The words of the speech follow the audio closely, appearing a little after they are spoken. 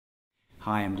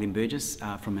Hi, I'm Burgess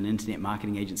from an internet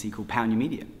marketing agency called Power New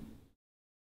Media.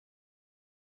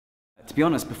 To be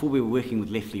honest, before we were working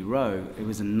with Leftley Rowe, it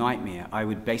was a nightmare. I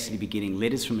would basically be getting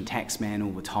letters from a taxman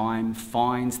all the time,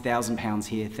 fines, £1,000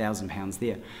 here, £1,000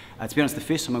 there. To be honest, the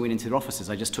first time I went into their offices,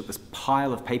 I just took this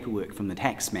pile of paperwork from the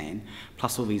taxman,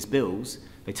 plus all these bills.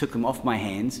 They took them off my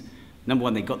hands. Number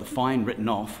one, they got the fine written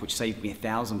off, which saved me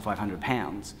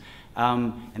 £1,500.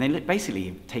 And they basically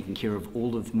have taken care of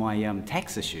all of my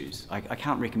tax issues. I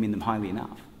can't recommend them highly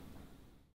enough.